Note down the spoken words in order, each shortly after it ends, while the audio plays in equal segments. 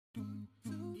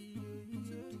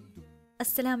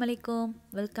അസ്സലാമലൈക്കും,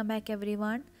 welcome back every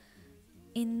one.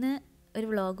 ഇന്ന് ഒരു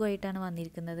വ്ളോഗുമായിട്ടാണ്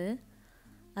വന്നിരിക്കുന്നത്.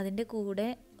 അതിൻ്റെ കൂടെ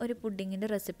ഒരു പുഡിങ്ങിൻ്റെ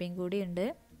റെസിപ്പിയും കൂടിയുണ്ട്.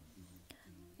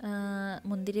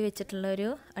 മുന്തിരി വെച്ചിട്ടുള്ളൊരു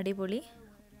അടിപൊളി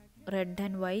റെഡ്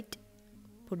ആൻഡ് വൈറ്റ്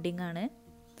പുഡിങ്ങാണ്.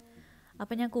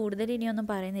 അപ്പോൾ ഞാൻ കൂടുതൽ ഇനിയൊന്നും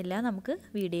പറയുന്നില്ല, നമുക്ക്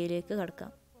വീഡിയോയിലേക്ക്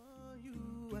കടക്കാം.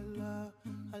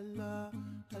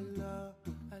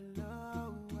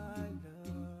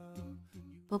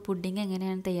 അപ്പോൾ പുഡിങ്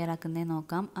എങ്ങനെയാണ് തയ്യാറാക്കുന്നത്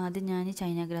നോക്കാം. ആദ്യം ഞാൻ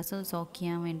ചൈന ഗ്രാസ് സോക്ക്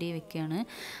ചെയ്യാൻ വേണ്ടി വെക്കുകയാണ്.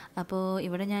 അപ്പോൾ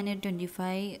ഇവിടെ ഞാൻ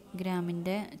 25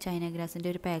 ഗ്രാമിൻ്റെ ചൈന ഗ്രാസിൻ്റെ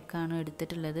ഒരു പാക്കാണ്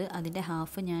എടുത്തിട്ടുള്ളത്. അതിൻ്റെ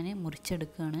ഹാഫ് ഞാൻ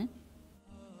മുറിച്ചെടുക്കുകയാണ്.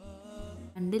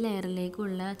 2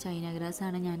 ലെയറിലേക്കുള്ള ചൈന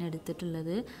ഗ്രാസാണ് ഞാൻ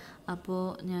എടുത്തിട്ടുള്ളത്. അപ്പോൾ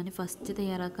ഞാൻ ഫസ്റ്റ്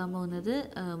തയ്യാറാക്കാൻ പോകുന്നത്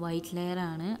വൈറ്റ്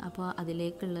ലെയറാണ്. അപ്പോൾ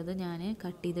അതിലേക്കുള്ളത് ഞാൻ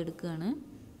കട്ട് ചെയ്തെടുക്കുകയാണ്.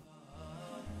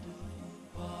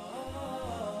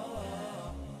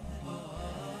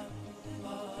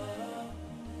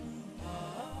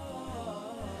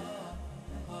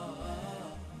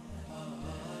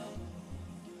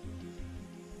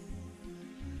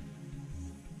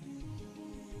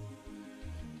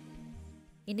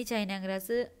 ഇനി ചൈന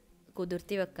ഗ്രാസ്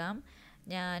കുതിർത്തി വെക്കാം.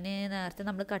 ഞാൻ നേരത്തെ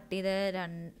നമ്മൾ കട്ട് ചെയ്ത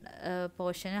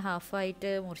പോർഷൻ ഹാഫായിട്ട്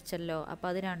മുറിച്ചല്ലോ, അപ്പോൾ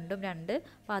അത് രണ്ടും 2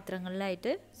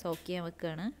 പാത്രങ്ങളിലായിട്ട് സോക്ക് ചെയ്യാൻ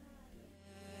വെക്കുകയാണ്.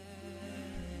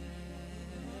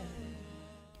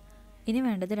 ഇനി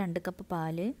വേണ്ടത് 2 കപ്പ്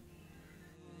പാല്,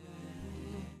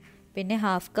 പിന്നെ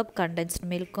ഹാഫ് കപ്പ് കണ്ടൻസ്ഡ്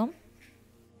മിൽക്കും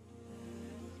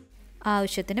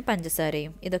ആവശ്യത്തിന്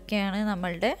പഞ്ചസാരയും. ഇതൊക്കെയാണ്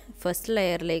നമ്മളുടെ ഫസ്റ്റ്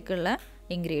ലെയറിലേക്കുള്ള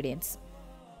ഇൻഗ്രീഡിയൻസ്.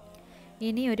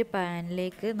 ഇനി ഒരു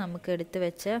പാനിലേക്ക് നമുക്ക് എടുത്ത്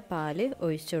വെച്ച പാല്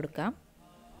ഒഴിച്ചു കൊടുക്കാം.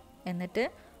 എന്നിട്ട്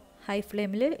ഹൈ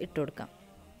ഫ്ലെയിമിൽ ഇട്ട് കൊടുക്കാം.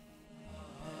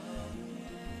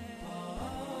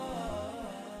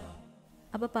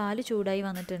 അപ്പോൾ പാല് ചൂടായി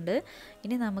വന്നിട്ടുണ്ട്.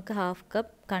 ഇനി നമുക്ക് ഹാഫ്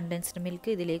കപ്പ് കണ്ടൻസ്ഡ് മിൽക്ക്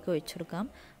ഇതിലേക്ക് ഒഴിച്ചു കൊടുക്കാം.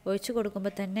 ഒഴിച്ചു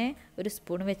കൊടുക്കുമ്പോൾ തന്നെ ഒരു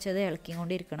സ്പൂൺ വെച്ചത്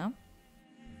ഇളക്കിക്കൊണ്ടിരിക്കണം.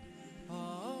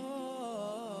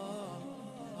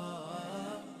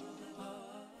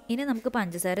 ഇനി നമുക്ക്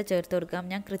പഞ്ചസാര ചേർത്ത് കൊടുക്കാം.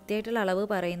 ഞാൻ കൃത്യമായിട്ടുള്ള അളവ്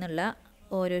പറയുന്നില്ല,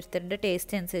 ഓരോരുത്തരുടെ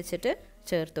ടേസ്റ്റ് അനുസരിച്ചിട്ട്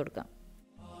ചേർത്ത് കൊടുക്കാം.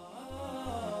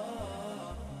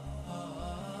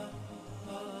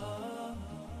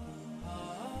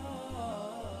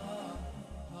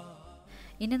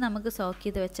 ഇനി നമുക്ക് സോക്ക്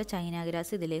ചെയ്ത് വെച്ച ചൈന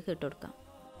ഗ്രാസ് ഇതിലേക്ക് ഇട്ട് കൊടുക്കാം.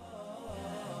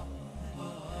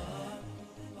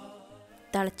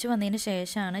 തിളച്ച് വന്നതിന്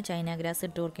ശേഷമാണ് ചൈന ഗ്രാസ്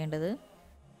ഇട്ട് കൊടുക്കേണ്ടത്.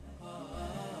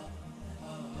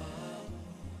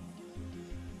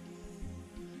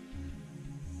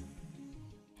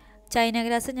 ചൈന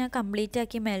ഗ്രാസ് ഞാൻ കംപ്ലീറ്റ്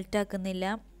ആക്കി മെൽറ്റ് ആക്കുന്നില്ല,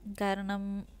 കാരണം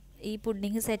ഈ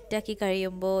പുഡിങ് സെറ്റാക്കി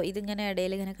കഴിയുമ്പോൾ ഇതിങ്ങനെ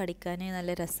ഇടയിൽ ഇങ്ങനെ കടിക്കാൻ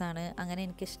നല്ല രസമാണ്. അങ്ങനെ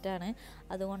എനിക്കിഷ്ടമാണ്,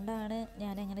 അതുകൊണ്ടാണ്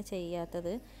ഞാനങ്ങനെ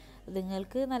ചെയ്യാത്തത്.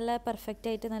 നിങ്ങൾക്ക് നല്ല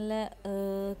പെർഫെക്റ്റായിട്ട് നല്ല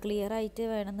ക്ലിയർ ആയിട്ട്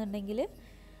വേണമെന്നുണ്ടെങ്കിൽ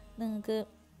നിങ്ങൾക്ക്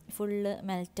ഫുള്ള്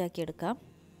മെൽറ്റാക്കി എടുക്കാം.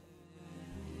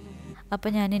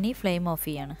 അപ്പോൾ ഞാനിനി ഫ്ലെയിം ഓഫ്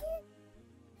ചെയ്യാണ്.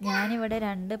 ഞാനിവിടെ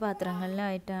 2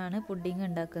 പാത്രങ്ങളിലായിട്ടാണ് പുഡിങ്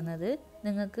ഉണ്ടാക്കുന്നത്.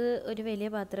 നിങ്ങൾക്ക് ഒരു വലിയ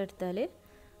പാത്രം എടുത്താൽ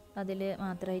അതിൽ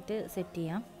മാത്രമായിട്ട് സെറ്റ്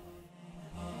ചെയ്യാം.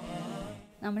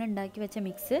 നമ്മൾ ഉണ്ടാക്കി വെച്ച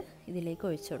മിക്സ് ഇതിലേക്ക്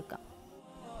ഒഴിച്ചു കൊടുക്കാം.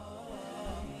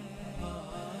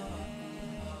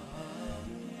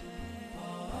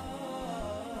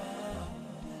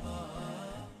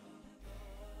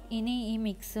 ഇനി ഈ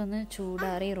മിക്സ് ഒന്ന്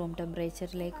ചൂടാറി റൂം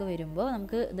ടെമ്പറേച്ചറിലേക്ക് വരുമ്പോൾ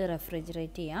നമുക്ക് ഇത്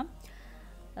റെഫ്രിജറേറ്റ് ചെയ്യാം.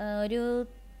 ഒരു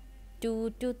 2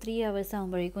 to 3 hours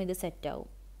ആകുമ്പോഴേക്കും ഇത് സെറ്റാവും.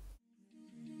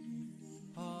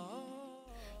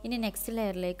 ഇനി നെക്സ്റ്റ്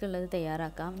ലെയറിലേക്കുള്ളത്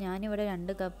തയ്യാറാക്കാം. ഞാനിവിടെ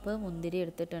 2 കപ്പ് മുന്തിരി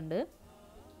എടുത്തിട്ടുണ്ട്.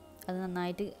 അത്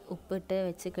നന്നായിട്ട് ഉപ്പിട്ട്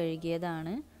വെച്ച്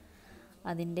കഴുകിയതാണ്.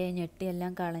 അതിൻ്റെ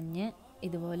ഞെട്ടിയെല്ലാം കളഞ്ഞ്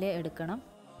ഇതുപോലെ എടുക്കണം.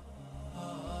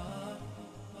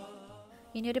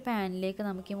 ഇനി ഒരു പാനിലേക്ക്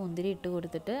നമുക്ക് ഈ മുന്തിരി ഇട്ട്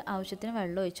കൊടുത്തിട്ട് ആവശ്യത്തിന്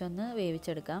വെള്ളം ഒഴിച്ചൊന്ന്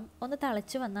വേവിച്ചെടുക്കാം. ഒന്ന്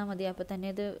തിളച്ച് വന്നാൽ മതി, അപ്പോൾ തന്നെ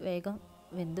ഇത് വേഗം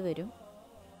വെന്ത് വരും.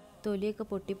 തൊലിയൊക്കെ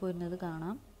പൊട്ടിപ്പോരുന്നത്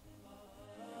കാണാം.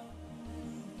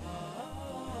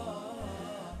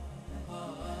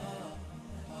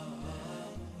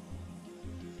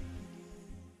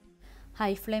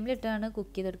 High ഫ്ലെയിമിലിട്ടാണ്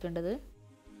cook ചെയ്തെടുക്കേണ്ടത്.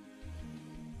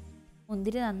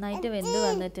 മുന്തിരി നന്നായിട്ട് വെന്ത്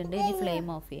വന്നിട്ടുണ്ട്. ഇനി ഫ്ലെയിം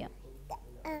ഓഫ് ചെയ്യാം.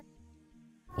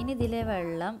 ഇനി ഇതിലെ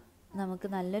വെള്ളം നമുക്ക്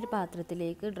നല്ലൊരു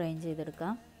പാത്രത്തിലേക്ക് ഡ്രെയിൻ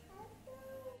ചെയ്തെടുക്കാം.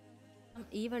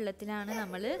 ഈ വെള്ളത്തിലാണ്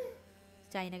നമ്മൾ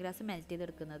ചൈന ഗ്രാസ് മെൽറ്റ്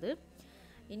ചെയ്തെടുക്കുന്നത്.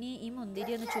 ഇനി ഈ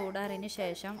മുന്തിരി ഒന്ന് ചൂടാറിയതിന്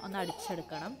ശേഷം ഒന്ന്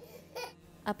അടിച്ചെടുക്കണം.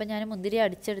 അപ്പം ഞാൻ മുന്തിരി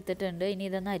അടിച്ചെടുത്തിട്ടുണ്ട്. ഇനി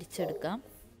ഇതൊന്ന് അരിച്ചെടുക്കാം.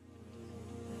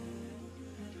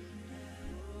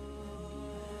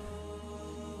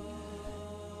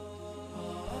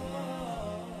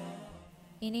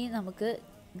 ഇനി നമുക്ക്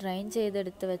ഡ്രെയിൻ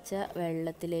ചെയ്തെടുത്ത് വെച്ച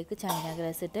വെള്ളത്തിലേക്ക് ചൈന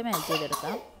ഗ്രാസ് ഇട്ട് മെൽറ്റ്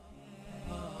ചെയ്തെടുക്കാം.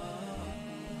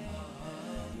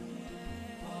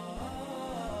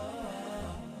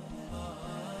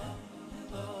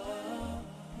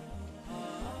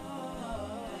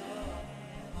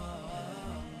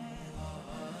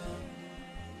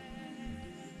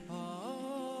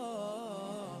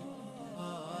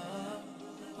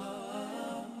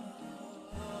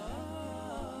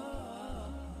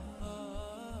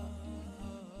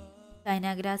 ചൈന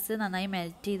ഗ്രാസ് നന്നായി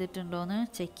മെൽറ്റ് ചെയ്തിട്ടുണ്ടോയെന്ന്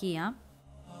ചെക്ക് ചെയ്യാം.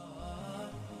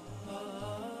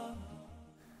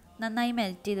 നന്നായി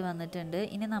മെൽറ്റ് ചെയ്ത് വന്നിട്ടുണ്ട്.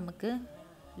 ഇനി നമുക്ക്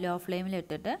ലോ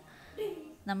ഫ്ലെയിമിലിട്ടിട്ട്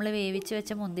നമ്മൾ വേവിച്ച്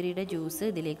വെച്ച മുന്തിരിയുടെ ജ്യൂസ്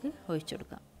ഇതിലേക്ക് ഒഴിച്ചു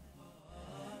കൊടുക്കാം.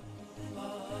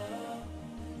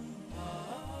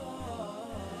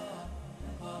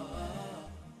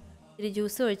 മുന്തിരി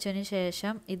ജ്യൂസ് ഒഴിച്ചതിന്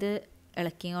ശേഷം ഇത്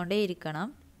ഇളക്കിക്കൊണ്ടേ ഇരിക്കണം.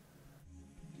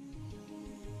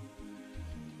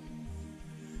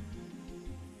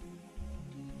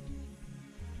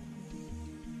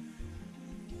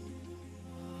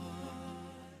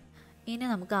 ഇനി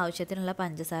നമുക്ക് ആവശ്യത്തിനുള്ള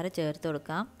പഞ്ചസാര ചേർത്ത്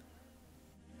കൊടുക്കാം.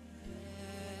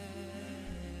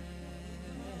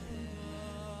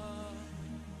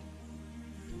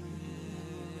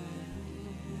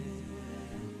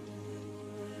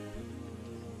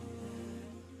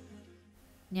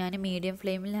 ഞാൻ മീഡിയം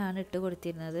ഫ്ലെയിമിലാണ് ഇട്ട്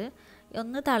കൊടുത്തിരുന്നത്.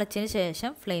 ഒന്ന് തിളച്ചതിന്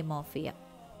ശേഷം ഫ്ലെയിം ഓഫ് ചെയ്യാം.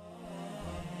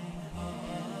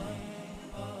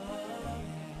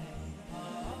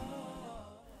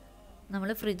 നമ്മൾ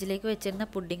ഫ്രിഡ്ജിലേക്ക് വെച്ചിരുന്ന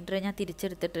പുഡിംഗ് ട്രേ ഞാൻ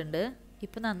തിരിച്ചെടുത്തിട്ടുണ്ട്.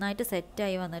 ഇപ്പോൾ നന്നായിട്ട്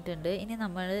സെറ്റായി വന്നിട്ടുണ്ട്. ഇനി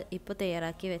നമ്മൾ ഇപ്പോൾ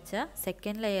തയ്യാറാക്കി വെച്ച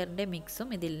സെക്കൻഡ് ലെയറിൻ്റെ മിക്സും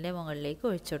ഇതിൻ്റെ മുകളിലേക്ക്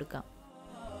ഒഴിച്ചു കൊടുക്കാം.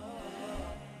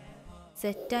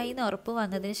 സെറ്റായി എന്ന് ഉറപ്പ്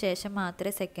വന്നതിന് ശേഷം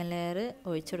മാത്രമേ സെക്കൻഡ് ലെയർ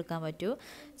ഒഴിച്ചു കൊടുക്കാൻ പറ്റൂ.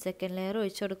 സെക്കൻഡ് ലെയർ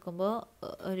ഒഴിച്ചു കൊടുക്കുമ്പോൾ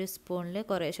ഒരു സ്പൂണിൽ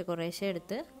കുറേശ്ശെ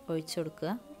എടുത്ത് ഒഴിച്ചു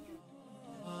കൊടുക്കുക.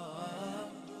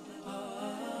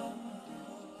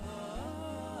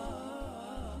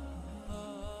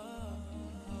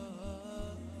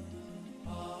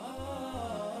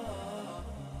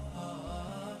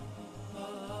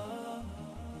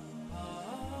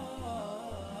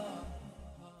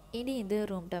 ഇനി ഇത്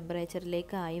റൂം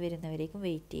ടെമ്പറേച്ചറിലേക്ക് ആയി വരുന്നവരേക്കും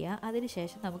വെയിറ്റ് ചെയ്യുക.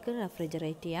 അതിനുശേഷം നമുക്ക്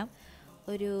റെഫ്രിജറേറ്റ് ചെയ്യാം.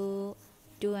 ഒരു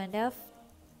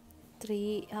 2.5-3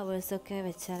 hours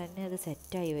വെച്ചാൽ തന്നെ അത്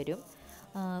സെറ്റായി വരും.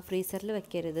 ഫ്രീസറിൽ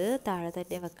വെക്കരുത്, താഴെ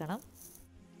തന്നെ വെക്കണം.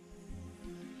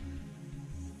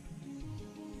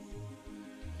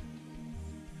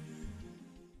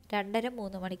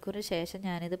 2.5-3 മണിക്കൂർ ശേഷം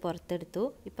ഞാനിത് പുറത്തെടുത്തു.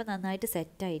 ഇപ്പോൾ നന്നായിട്ട്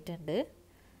സെറ്റായിട്ടുണ്ട്.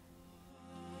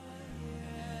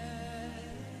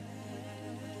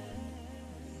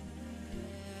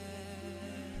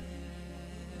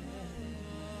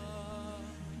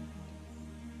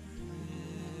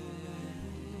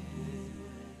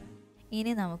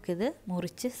 ഇനി നമുക്കിത്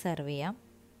മുറിച്ച് സെർവ് ചെയ്യാം.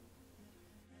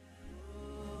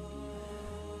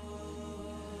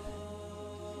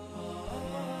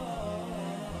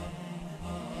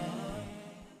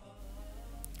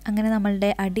 അങ്ങനെ നമ്മളുടെ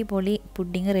അടിപൊളി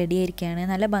പുഡിങ് റെഡി ആയിരിക്കുകയാണ്.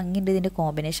 നല്ല ഭംഗിയുണ്ട് ഇതിൻ്റെ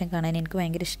കോമ്പിനേഷൻ കാണാൻ. എനിക്ക്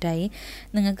ഭയങ്കര ഇഷ്ടമായി.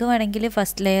 നിങ്ങൾക്ക് വേണമെങ്കിൽ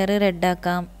ഫസ്റ്റ് ലെയർ റെഡ്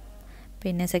ആക്കാം,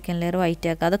 പിന്നെ സെക്കൻഡ് ലെയർ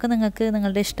വൈറ്റ് ആക്കാം. അതൊക്കെ നിങ്ങൾക്ക്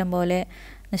നിങ്ങളുടെ ഇഷ്ടം പോലെ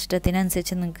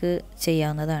ഇഷ്ടത്തിനനുസരിച്ച് നിങ്ങൾക്ക്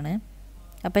ചെയ്യാവുന്നതാണ്.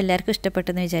 അപ്പോൾ എല്ലാവർക്കും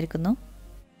ഇഷ്ടപ്പെട്ടെന്ന് വിചാരിക്കുന്നു.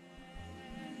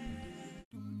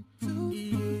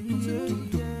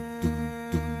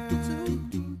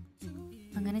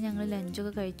 അങ്ങനെ ഞങ്ങൾ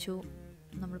ലഞ്ചൊക്കെ കഴിച്ചു.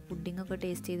 നമ്മൾ പുഡിങ്ങൊക്കെ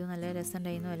ടേസ്റ്റ് ചെയ്തു. നല്ല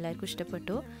രസമുണ്ടായിരുന്നു. എല്ലാവർക്കും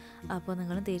ഇഷ്ടപ്പെട്ടു. അപ്പോൾ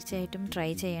നിങ്ങൾ തീർച്ചയായിട്ടും ട്രൈ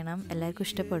ചെയ്യണം. എല്ലാവർക്കും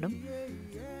ഇഷ്ടപ്പെടും.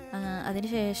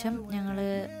 അതിനുശേഷം ഞങ്ങൾ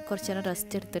കുറച്ച് നേരം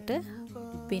റെസ്റ്റ് എടുത്തിട്ട്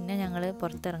പിന്നെ ഞങ്ങൾ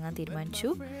പുറത്തിറങ്ങാൻ തീരുമാനിച്ചു.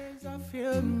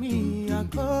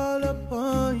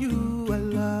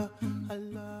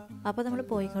 അപ്പോൾ നമ്മൾ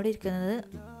പോയിക്കൊണ്ടിരിക്കുന്നത്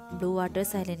ബ്ലൂ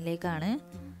വാട്ടേഴ്സ് ഐലൻഡിലേക്കാണ്.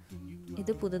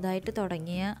 ഇത് പുതുതായിട്ട്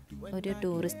തുടങ്ങിയ ഒരു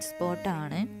ടൂറിസ്റ്റ്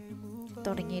സ്പോട്ടാണ്.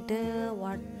 തുടങ്ങിയിട്ട്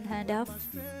 1.5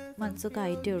 months ഒക്കെ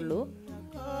ആയിട്ടേ ഉള്ളൂ.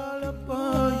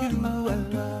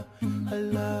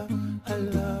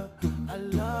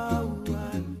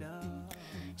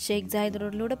 ഷെയ്ഖ് സായിദ്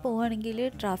റോഡിലൂടെ പോവുകയാണെങ്കിൽ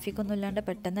ട്രാഫിക് ഒന്നും ഇല്ലാണ്ട്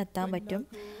പെട്ടെന്ന് എത്താൻ പറ്റും.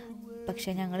 പക്ഷേ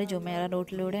ഞങ്ങൾ ജുമേറ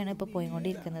റോഡിലൂടെയാണ് ഇപ്പോൾ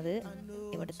പോയിക്കൊണ്ടിരിക്കുന്നത്.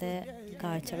 ഇവിടുത്തെ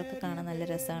കാഴ്ചകളൊക്കെ കാണാൻ നല്ല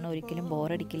രസമാണ്. ഒരിക്കലും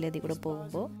ബോറടിക്കില്ല ഇതിൽ കൂടെ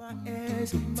പോകുമ്പോൾ.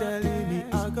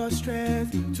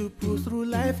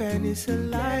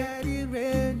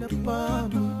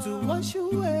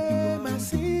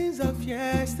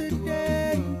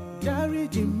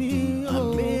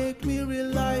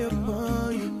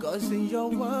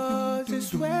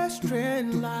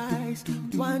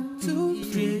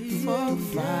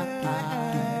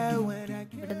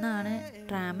 ഇവിടുന്നാണ്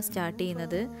ട്രാം സ്റ്റാർട്ട്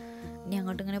ചെയ്യുന്നത്. ഇനി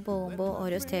അങ്ങോട്ട് ഇങ്ങനെ പോകുമ്പോൾ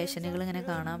ഓരോ സ്റ്റേഷനുകൾ ഇങ്ങനെ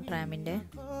കാണാം ട്രാമിൻ്റെ.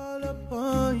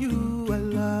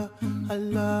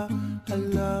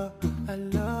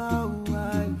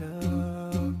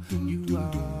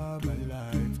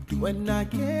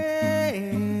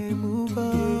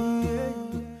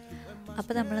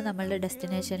 അപ്പോൾ നമ്മൾ നമ്മളുടെ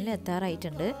ഡെസ്റ്റിനേഷനിൽ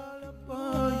എത്താറായിട്ടുണ്ട്.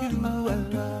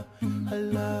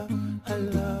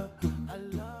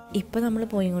 ഇപ്പോൾ നമ്മൾ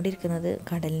പോയിക്കൊണ്ടിരിക്കുന്നത്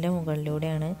കടലിൻ്റെ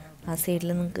മുകളിലൂടെയാണ്. ആ സൈഡിൽ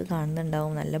നിങ്ങൾക്ക്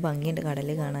കാണുന്നുണ്ടാവും. നല്ല ഭംഗിയുണ്ട് കടൽ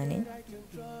കാണാൻ.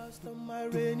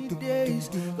 rainy days,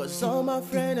 'cause all my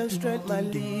friends and strength might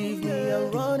leave me and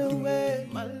run away.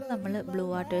 നമ്മൾ ബ്ലൂ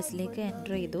വാട്ടേഴ്സിലേക്ക്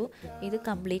എൻ്റർ ചെയ്തു. ഇത്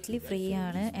കംപ്ലീറ്റ്ലി ഫ്രീ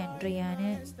ആണ്. എൻ്റർ ചെയ്യാൻ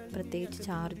പ്രത്യേകിച്ച്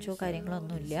ചാർജോ കാര്യങ്ങളോ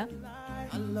ഒന്നുമില്ല.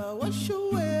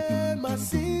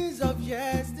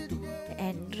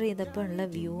 എൻ്റർ ചെയ്തപ്പോൾ ഉള്ള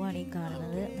വ്യൂ ആണ് ഈ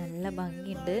കാണുന്നത്. നല്ല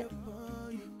ഭംഗിയുണ്ട്.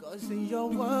 In your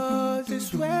words is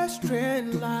where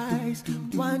strength lies.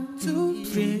 1, 2,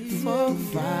 3, 4,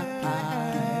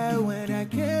 5. When I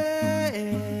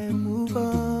can't move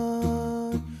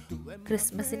on.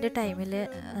 ക്രിസ്മസിൻ്റെ ടൈമിൽ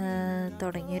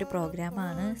തുടങ്ങിയൊരു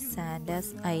പ്രോഗ്രാമാണ്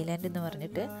സാന്റാസ് ഐലൻഡ് എന്ന്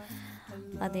പറഞ്ഞിട്ട്.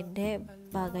 അതിൻ്റെ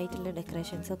ഭാഗമായിട്ടുള്ള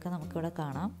ഡെക്കറേഷൻസൊക്കെ നമുക്കിവിടെ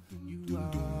കാണാം.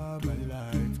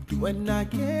 When I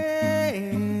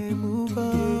can't move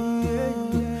on,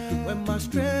 when my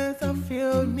strength has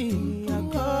failed me, I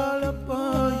call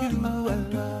upon you.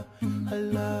 Allah,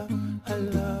 Allah,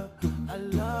 Allah,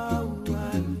 Allah,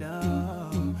 Allah.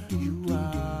 You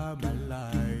are my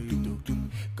light.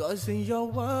 'Cause in your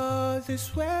words is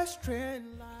where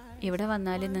strength lies. ഇവിടെ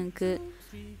വന്നാൽ നിങ്ങൾക്ക്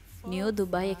new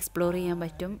Dubai explore ചെയ്യാൻ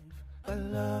പറ്റും.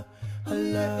 Allah,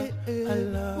 Allah,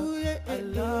 Allah,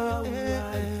 Allah,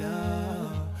 Allah.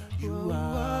 You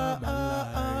are my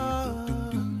light.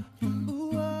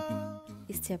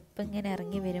 ഈ step ഇങ്ങനെ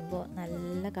ഇറങ്ങി വരുമ്പോൾ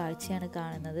നല്ല കാഴ്ചയാണ്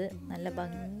കാണുന്നത്. നല്ല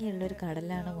ഭംഗിയുള്ളൊരു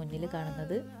കടലാണ് മുന്നിൽ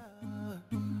കാണുന്നത്.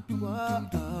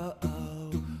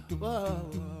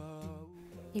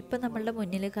 ഇപ്പം നമ്മളുടെ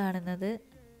മുന്നിൽ കാണുന്നത്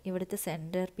ഇവിടുത്തെ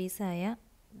സെൻറ്റർ പീസായ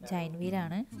ജൈൻ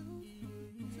വീലാണ്.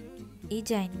 ഈ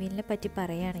ജൈൻ വീലിനെ പറ്റി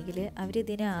പറയുകയാണെങ്കിൽ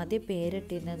അവരിതിനെ ആദ്യം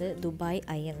പേരിട്ടിരുന്നത് ദുബായ്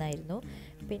ഐ എന്നായിരുന്നു.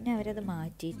 പിന്നെ അവരത്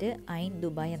മാറ്റിയിട്ട് ഐൻ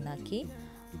ദുബായ് എന്നാക്കി.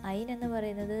 ഐൻ എന്ന്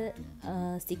പറയുന്നത്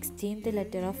 16th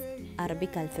ലെറ്റർ ഓഫ്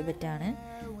അറബിക് ആൽഫബറ്റാണ്.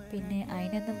 പിന്നെ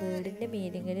ഐൻ എന്ന വേർഡിൻ്റെ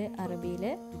മീനിങ്ങിൽ അറബിയിൽ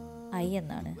ഐ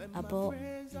എന്നാണ്. അപ്പോൾ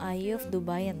ഐ ഓഫ്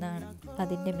ദുബായ് എന്നാണ്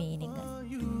അതിൻ്റെ meaning.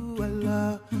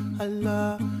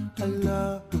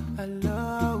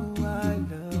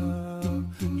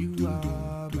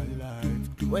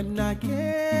 When I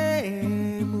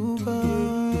can't move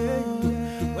on,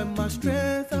 when my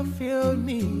strength has failed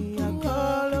me, I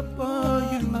call upon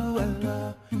you. Allah,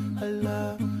 Allah,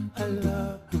 Allah,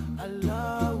 Allah,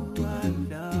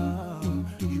 Allah.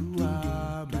 You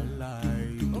are my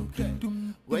light. Okay.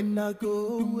 When I go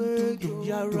away,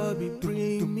 Ya Rabbi,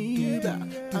 bring me back.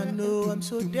 I know I'm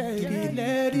so dirty,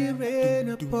 let it rain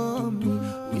upon me.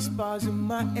 Whispers in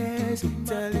my ears,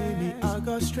 telling me I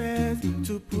got strength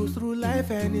to pull through life,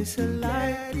 and it's a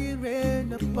lie. Let it rain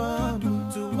upon me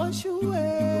to wash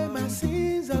away my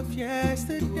sins of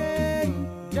yesterday.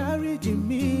 Direct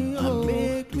me,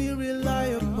 make me rely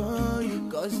upon you.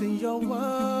 'Cause in your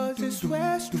words is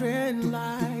where strength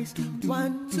lies.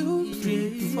 1, 2, 3,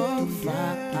 4,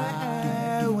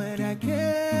 5. When I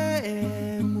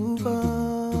can't move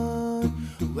on,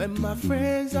 when my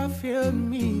friends have failed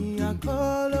me, I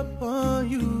call upon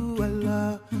you. Allah,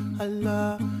 Allah,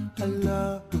 Allah,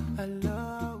 Allah.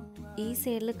 ഈ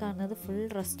സൈഡിൽ കാണുന്നത് full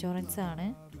restaurants ആണ്.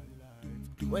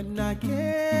 When I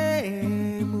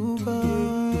can't move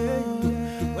on,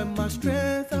 when my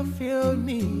strength has failed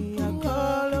me, I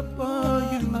call upon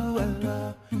you. Allah,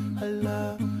 Allah,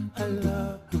 Allah,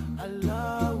 Allah,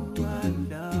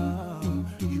 Allah.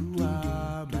 You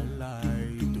are my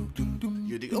light.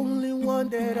 You're the only one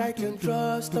that I can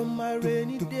trust on my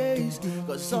rainy days.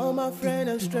 'Cause all my friends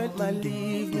and strength might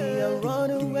leave me and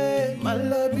run away. My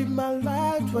love be my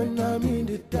light when I'm in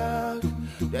the dark.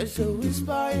 There's a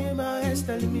whisper in my head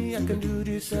telling me I can do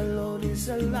this alone, it's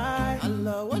a lie.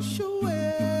 Allah, wash away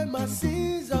my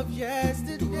sins of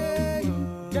yesterday.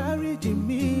 Direct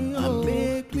me,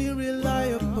 make me rely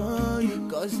upon you.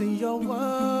 'Cause in your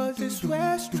words is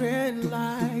where strength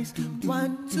lies.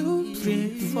 1, 2, 3,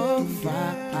 4,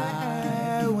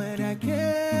 5. When I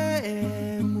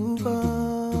can't move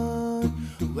on,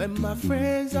 when my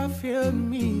friends have failed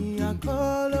me, I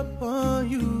call upon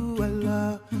you. Allah,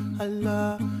 Allah,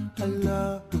 Allah,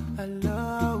 Allah,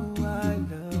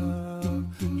 Allah.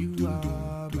 You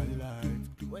are my life.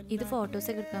 ഇത്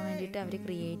ഫോട്ടോസൊക്കെ എടുക്കാൻ വേണ്ടിയിട്ട് അവർ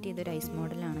create ചെയ്തൊരു ice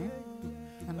മോഡലാണ്.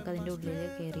 നമുക്കതിൻ്റെ ഉള്ളിൽ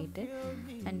കയറിയിട്ട്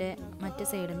എൻ്റെ മറ്റേ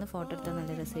സൈഡിൽ നിന്ന് ഫോട്ടോ എടുത്താൽ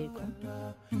നല്ല രസമായിരിക്കും.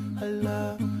 Allah,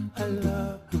 Allah,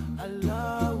 Allah,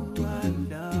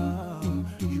 Allah.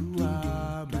 You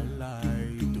are my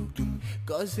light.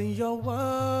 'Cause in your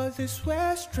words is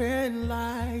where strength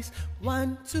lies.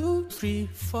 1, 2, 3,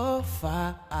 4,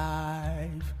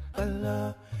 5. Allah,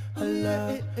 Allah,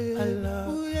 Allah,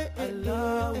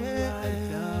 Allah,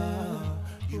 Allah.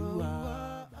 You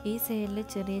are. ഈ സൈഡിൽ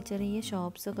ചെറിയ ചെറിയ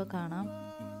ഷോപ്സൊക്കെ കാണാം.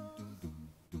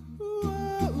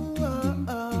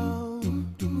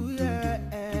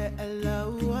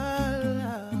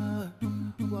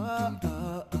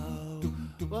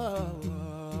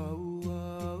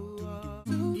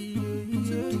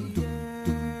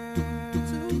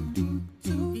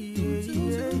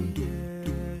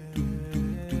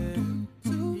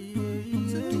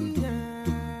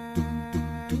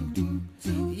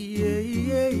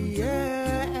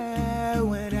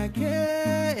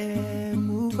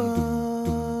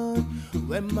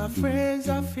 When my friends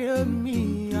have failed me,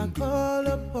 I call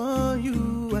upon you.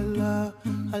 Allah,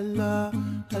 Allah,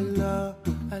 Allah,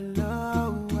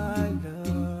 Allah, Allah.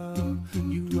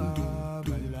 You are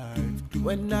my life.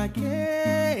 When I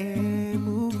can't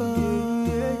move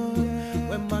on,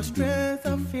 when my strength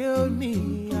has failed me,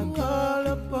 I call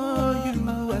upon you.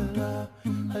 Allah,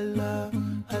 Allah,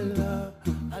 Allah,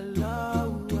 Allah,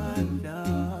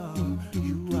 Allah.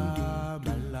 You are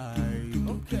my life.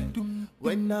 Okay.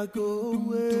 When I go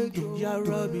away, Ya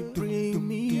Rabbi, bring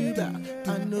me back.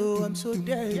 I know I'm so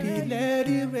dirty, let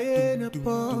it rain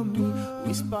upon me.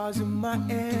 Whispers in my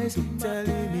ears,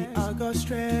 telling me I got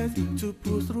strength to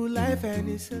pull through life and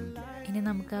it's a lie. ഇനി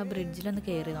നമുക്ക് ആ ബ്രിഡ്ജിലൊന്ന്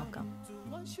കയറി നോക്കാം.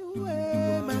 Wash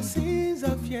away my sins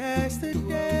of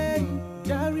yesterday.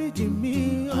 Direct me,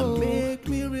 make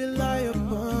me rely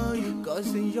upon you. Cause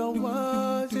in your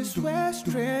words is where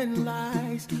strength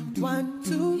lies. 1,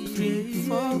 2, 3,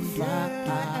 4,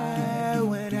 5.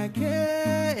 When I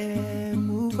can't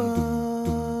move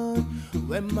on,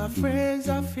 when my friends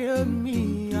have failed me,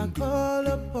 I call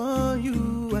upon you.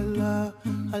 Allah,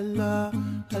 Allah,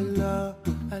 Allah,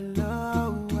 Allah,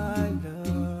 Allah.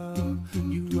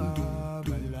 You are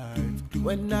my life.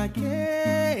 When I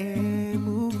can't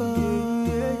move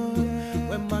on,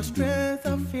 when my strength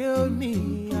has failed me,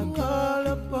 I call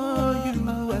upon you.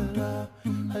 Allah,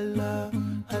 Allah,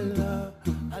 Allah,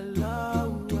 Allah,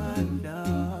 Allah.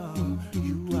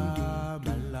 You are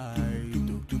my life.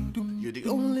 You're the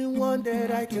only one that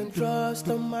I can trust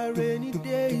on my rainy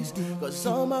days. Cause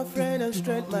all my friends and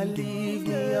strength might leave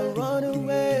me and run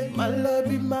away. My love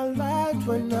be my light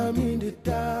when I'm in the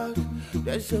dark.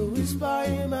 There's a whisper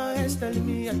in my head telling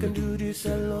me I can do this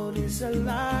alone, it's a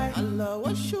lie. Allah,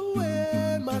 wash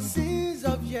away my sins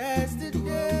of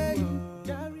yesterday.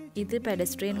 ഇത്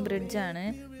pedestrian ബ്രിഡ്ജാണ്.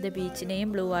 ഇത് ബീച്ചിനെയും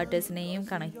blue വാട്ടേഴ്സിനെയും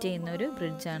connect ചെയ്യുന്ന ഒരു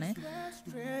ബ്രിഡ്ജാണ്.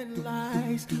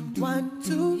 1,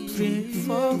 2, 3,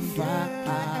 4,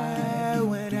 5.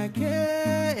 When I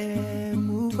can't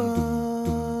move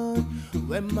on,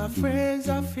 when my friends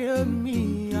have failed me,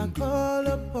 I call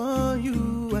upon you.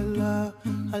 Allah,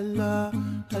 Allah,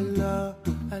 Allah,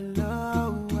 Allah,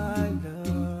 Allah.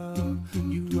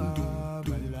 You are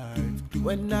my life.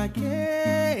 When I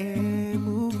can't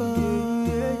move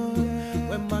on,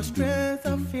 when my strength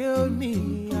has failed me,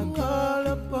 I call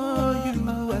upon you.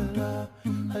 Allah,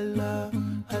 Allah,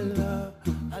 Allah,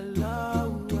 Allah,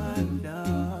 Allah.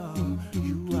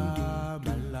 You are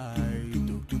my light.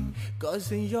 Cause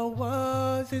in your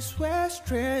words is where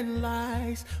strength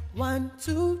lies. 1,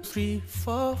 2, 3,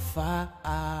 4,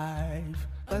 5.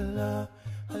 Allah,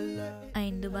 Allah.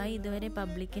 Ain Dubai ഇതുവരെ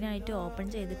പബ്ലിക്കിനായിട്ട് open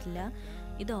ചെയ്തിട്ടില്ല.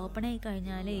 ഇത് open ആയി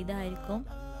കഴിഞ്ഞാൽ ഇതായിരിക്കും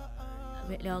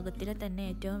ലോകത്തിലെ തന്നെ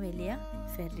ഏറ്റവും വലിയ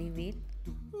ഫെറി വീൽ.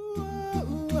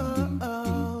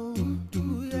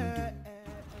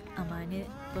 അമാന്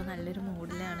ഇപ്പോൾ നല്ലൊരു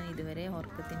മൂഡിലാണ്. ഇതുവരെ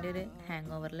ഉറക്കത്തിൻ്റെ ഒരു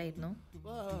hang ഓവറിലായിരുന്നു.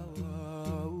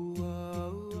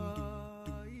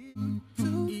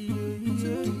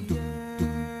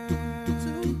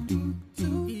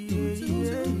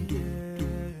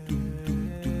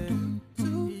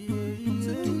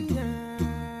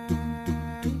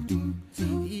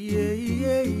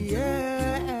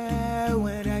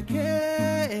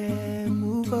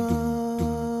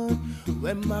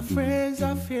 When my friends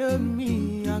have failed me,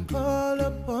 I call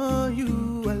upon you.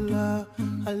 Allah,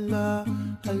 Allah,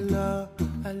 Allah,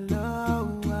 Allah,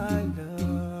 Allah.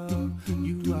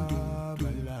 You are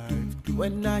my life.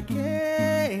 When I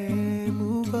can't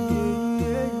move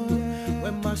on,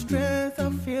 when my strength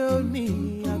has failed me,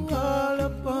 I call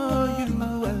upon you.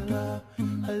 Allah,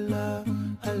 Allah,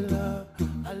 Allah,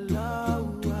 Allah,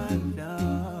 Allah.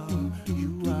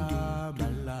 You are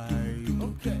my life.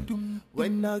 Okay.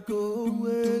 When I go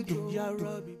away, Ya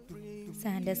Rabbi,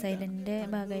 Sanders ഐലൻഡിൻ്റെ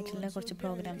ഭാഗമായിട്ടുള്ള കുറച്ച്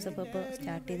programmes ഇപ്പോൾ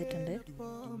start ചെയ്തിട്ടുണ്ട്.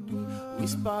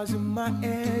 Whispers in my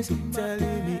ears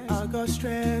telling me I got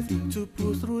strength to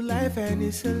pull through life and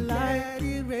it's a lie.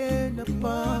 It rain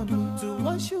upon me to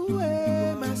wash away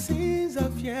my sins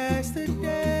of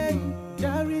yesterday.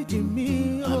 Direct me,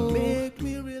 make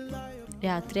me rely.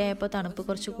 രാത്രിയായപ്പോൾ തണുപ്പ്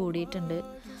കുറച്ച് കൂടിയിട്ടുണ്ട്.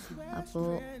 അപ്പോൾ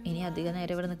ഇനി അധികം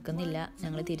നേരം ഇവിടെ നിൽക്കുന്നില്ല,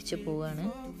 ഞങ്ങൾ തിരിച്ചു പോവുകയാണ്.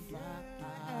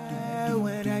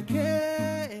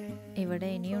 ഇവിടെ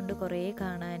ഇനിയുണ്ട് കുറേ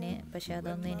കാണാൻ, പക്ഷെ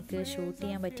അതൊന്നും എനിക്ക് ഷൂട്ട്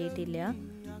ചെയ്യാൻ പറ്റിയിട്ടില്ല.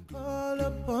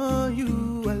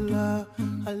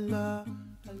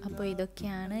 അപ്പോൾ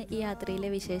ഇതൊക്കെയാണ് ഈ യാത്രയിലെ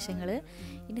വിശേഷങ്ങൾ.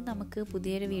 ഇനി നമുക്ക്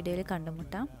പുതിയൊരു വീഡിയോയിൽ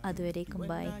കണ്ടുമുട്ടാം. അതുവരേക്കും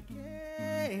by.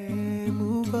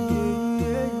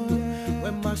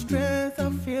 When my strength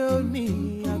has failed me,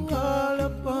 I call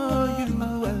upon you.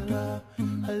 Allah,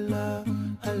 Allah,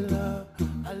 Allah,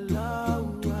 Allah,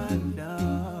 Allah.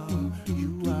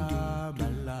 You are my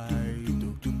light.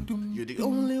 You're the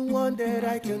only that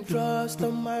I can trust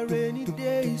on my rainy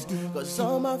days. Cause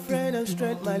all my friends and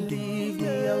strength might leave me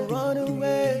and run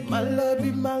away. My love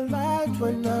be my light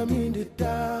when I'm in the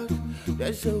dark.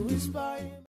 There's a whisper in